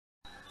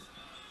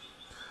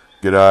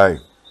G'day,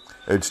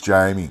 it's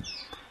Jamie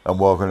and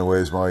welcome to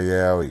Where's My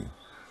Yowie.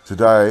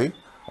 Today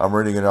I'm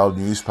reading an old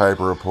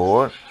newspaper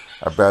report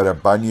about a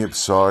Bunyip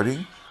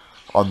sighting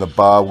on the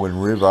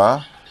Barwon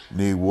River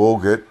near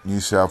Walgett, New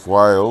South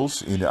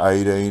Wales in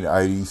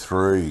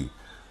 1883.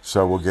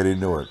 So we'll get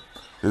into it.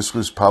 This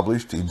was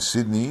published in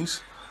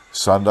Sydney's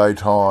Sunday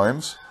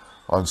Times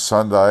on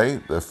Sunday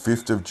the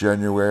 5th of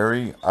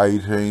January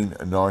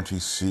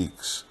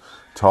 1896,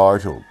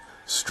 titled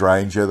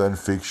Stranger Than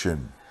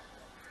Fiction.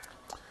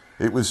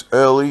 It was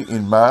early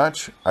in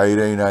March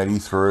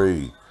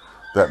 1883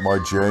 that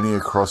my journey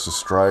across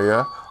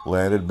Australia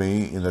landed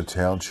me in the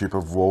township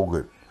of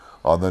Walgett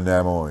on the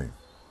Namoi.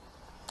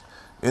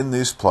 In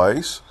this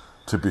place,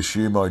 to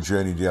pursue my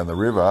journey down the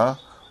river,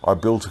 I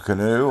built a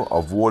canoe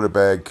of water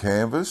bag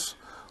canvas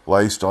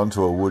laced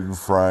onto a wooden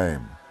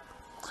frame.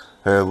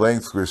 Her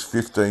length was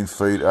 15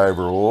 feet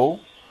overall,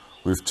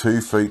 with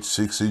 2 feet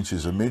 6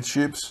 inches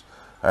amidships,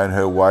 and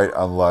her weight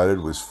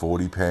unloaded was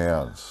 40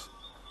 pounds.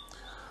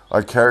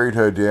 I carried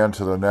her down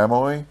to the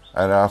Namoi,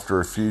 and after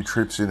a few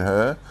trips in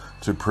her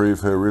to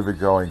prove her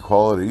river-going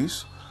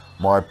qualities,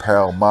 my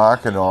pal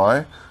Mark and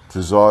I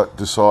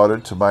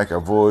decided to make a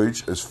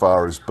voyage as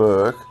far as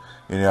Burke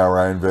in our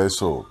own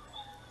vessel.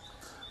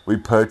 We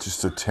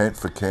purchased a tent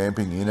for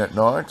camping in at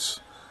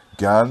nights,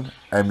 gun,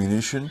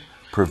 ammunition,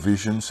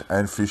 provisions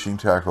and fishing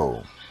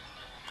tackle.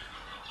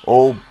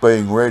 All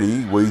being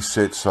ready, we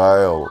set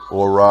sail,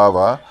 or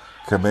rather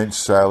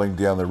commenced sailing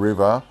down the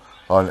river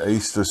on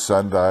Easter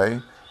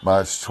Sunday,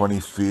 March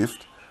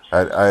 25th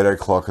at 8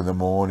 o'clock in the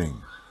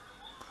morning.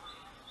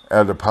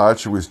 Our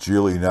departure was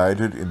duly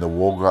noted in the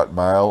Walgett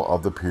Mail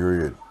of the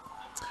period.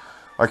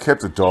 I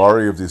kept a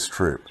diary of this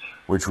trip,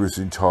 which was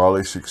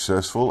entirely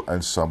successful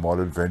and somewhat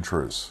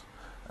adventurous,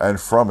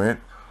 and from it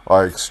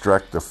I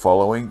extract the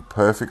following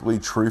perfectly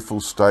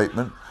truthful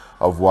statement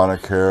of one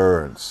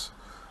occurrence,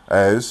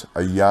 as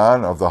a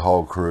yarn of the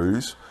whole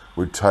cruise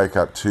would take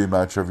up too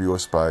much of your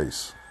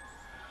space.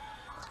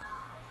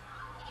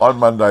 On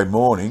Monday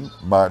morning,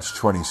 March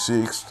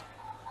 26th,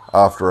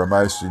 after a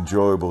most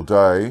enjoyable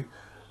day,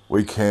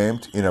 we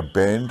camped in a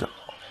bend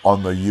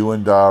on the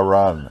Uwandar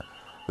Run,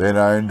 then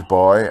owned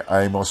by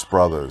Amos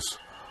Brothers,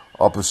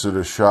 opposite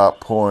a sharp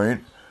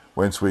point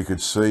whence we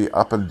could see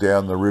up and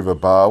down the River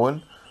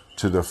Barwon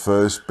to the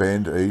first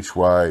bend each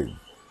way.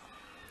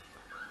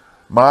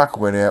 Mark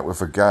went out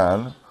with a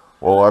gun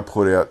while I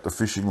put out the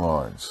fishing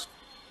lines.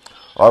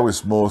 I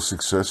was more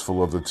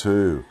successful of the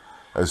two,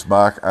 as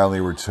Mark only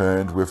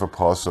returned with a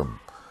possum,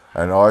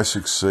 and I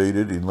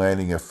succeeded in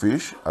landing a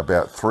fish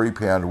about 3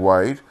 pound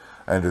weight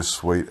and as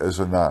sweet as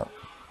a nut.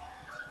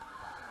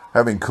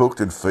 Having cooked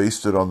and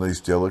feasted on these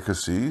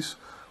delicacies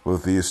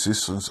with the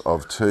assistance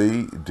of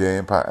tea,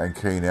 damper and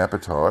keen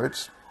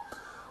appetites,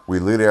 we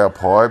lit our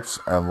pipes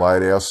and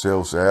laid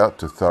ourselves out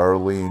to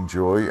thoroughly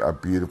enjoy a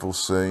beautiful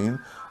scene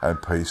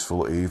and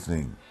peaceful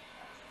evening.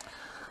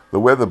 The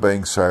weather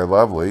being so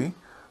lovely,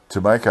 to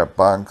make up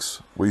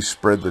bunks, we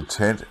spread the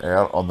tent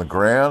out on the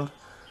ground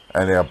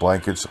and our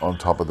blankets on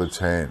top of the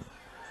tent.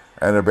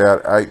 And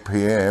about 8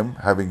 p.m,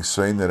 having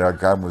seen that our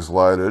gun was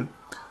loaded,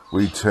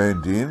 we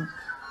turned in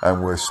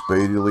and were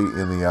speedily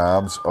in the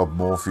arms of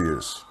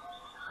Morpheus.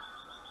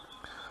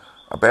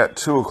 About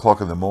 2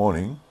 o'clock in the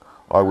morning,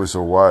 I was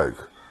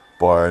awoke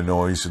by a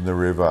noise in the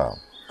river,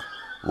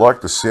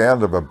 like the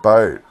sound of a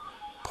boat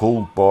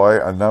pulled by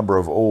a number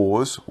of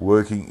oars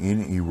working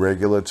in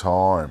irregular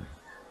time.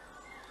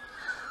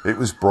 It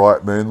was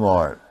bright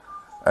moonlight,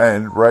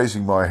 and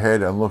raising my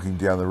head and looking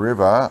down the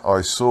river,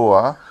 I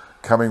saw,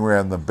 coming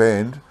round the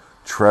bend,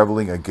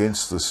 travelling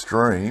against the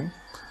stream,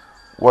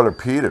 what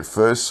appeared at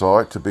first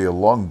sight to be a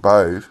long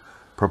boat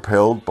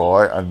propelled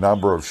by a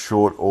number of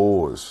short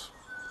oars.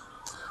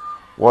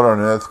 What on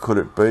earth could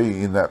it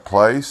be in that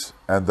place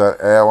and that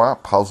hour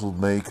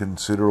puzzled me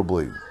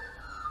considerably.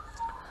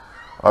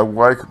 I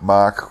woke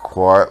Mark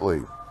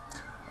quietly,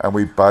 and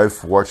we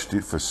both watched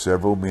it for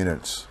several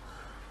minutes,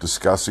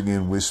 discussing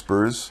in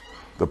whispers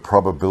the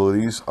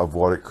probabilities of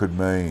what it could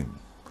mean.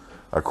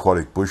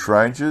 Aquatic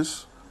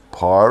bushrangers,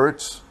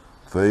 pirates,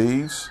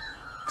 thieves,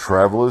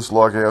 travellers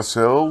like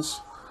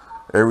ourselves,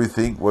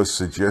 everything was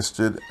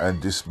suggested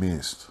and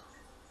dismissed.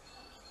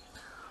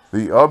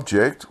 The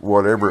object,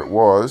 whatever it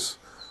was,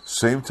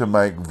 seemed to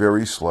make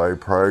very slow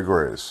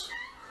progress.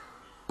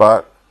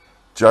 But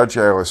judge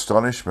our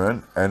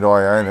astonishment, and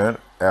I own it,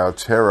 our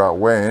terror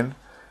when,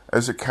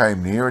 as it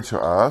came nearer to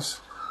us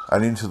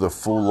and into the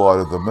full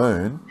light of the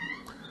moon,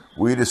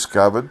 we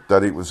discovered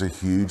that it was a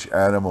huge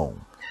animal,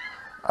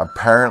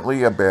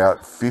 apparently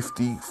about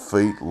 50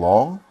 feet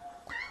long,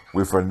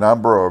 with a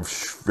number of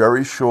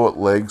very short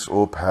legs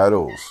or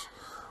paddles,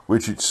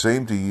 which it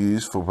seemed to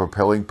use for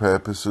propelling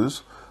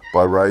purposes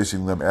by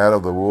raising them out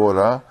of the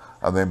water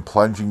and then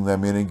plunging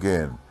them in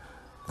again,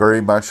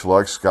 very much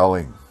like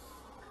sculling.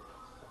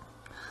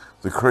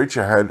 The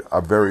creature had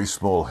a very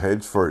small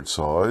head for its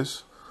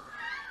size,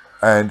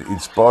 and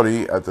its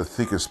body at the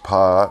thickest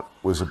part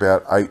was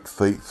about 8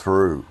 feet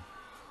through.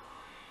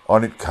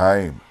 On it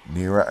came,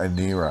 nearer and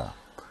nearer,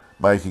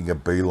 making a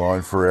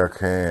beeline for our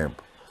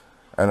camp,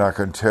 and I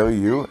can tell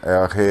you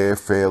our hair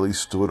fairly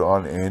stood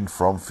on end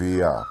from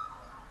fear.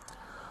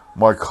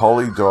 My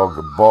collie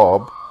dog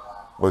Bob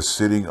was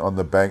sitting on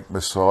the bank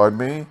beside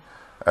me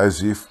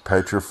as if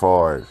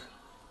petrified.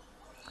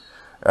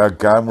 Our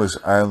gun was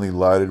only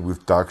loaded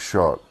with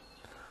duckshot,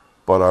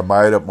 but I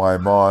made up my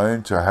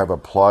mind to have a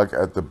plug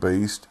at the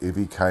beast if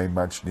he came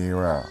much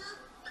nearer.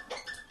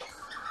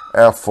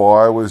 Our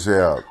fire was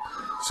out,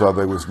 so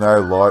there was no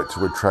light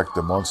to attract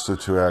the monster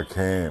to our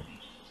camp.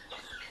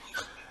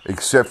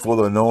 Except for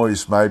the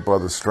noise made by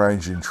the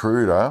strange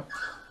intruder,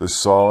 the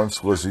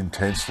silence was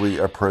intensely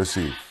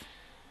oppressive.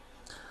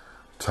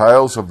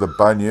 Tales of the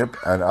Bunyip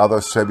and other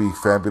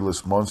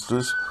semi-fabulous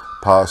monsters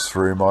passed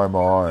through my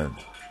mind.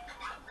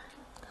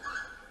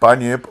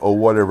 Bunyip, or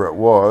whatever it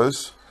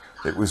was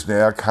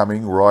now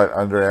coming right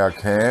under our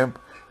camp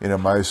in a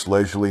most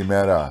leisurely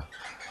manner,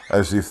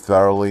 as if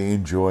thoroughly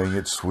enjoying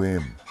its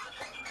swim.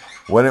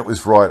 When it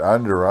was right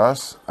under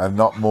us, and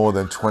not more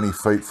than 20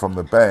 feet from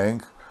the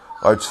bank,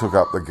 I took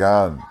up the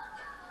gun.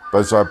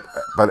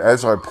 But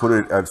as I put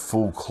it at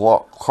full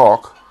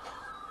cock,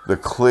 the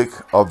click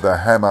of the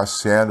hammer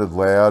sounded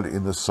loud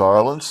in the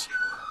silence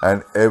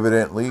and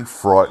evidently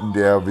frightened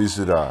our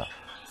visitor,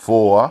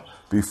 for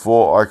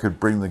before I could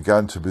bring the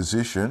gun to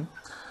position,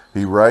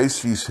 he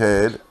raised his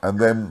head and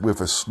then, with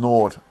a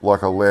snort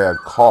like a loud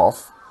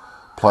cough,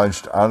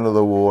 plunged under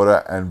the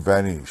water and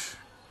vanished.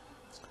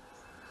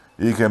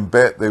 You can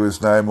bet there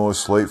was no more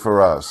sleep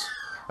for us,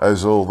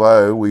 as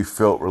although we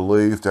felt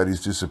relieved at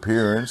his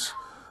disappearance,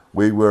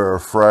 we were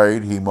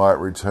afraid he might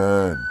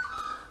return.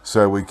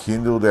 So we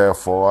kindled our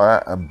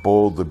fire and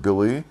boiled the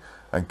billy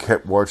and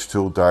kept watch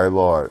till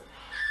daylight,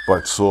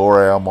 but saw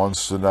our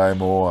monster no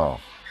more.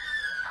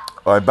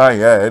 I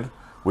may add,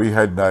 we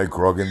had no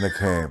grog in the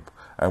camp,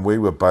 and we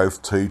were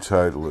both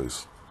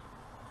teetotalers,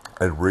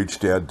 and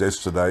reached our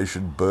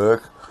destination,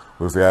 Burke,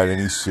 without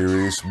any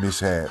serious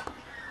mishap.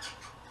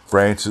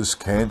 Francis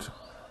Kent,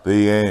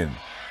 the end.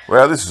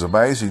 Wow, this is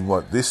amazing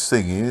what this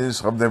thing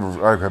is.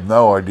 I have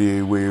no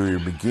idea where to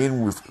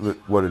begin with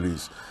what it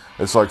is.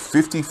 It's like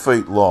 50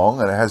 feet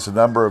long, and it has a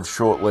number of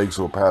short legs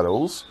or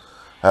paddles,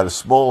 had a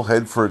small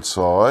head for its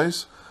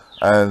size,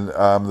 and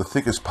the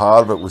thickest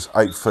part of it was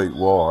 8 feet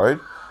wide,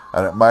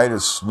 and it made a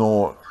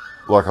snort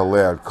like a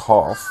loud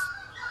cough.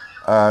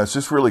 It's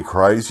just really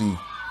crazy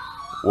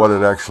what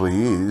it actually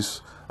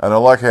is. And I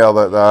like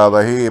how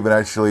they even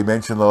actually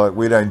mentioned that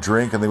we don't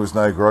drink and there was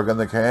no grog in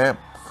the camp.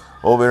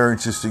 All very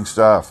interesting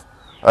stuff.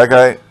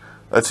 Okay,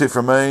 that's it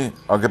from me.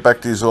 I'll get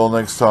back to you all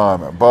next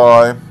time.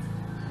 Bye.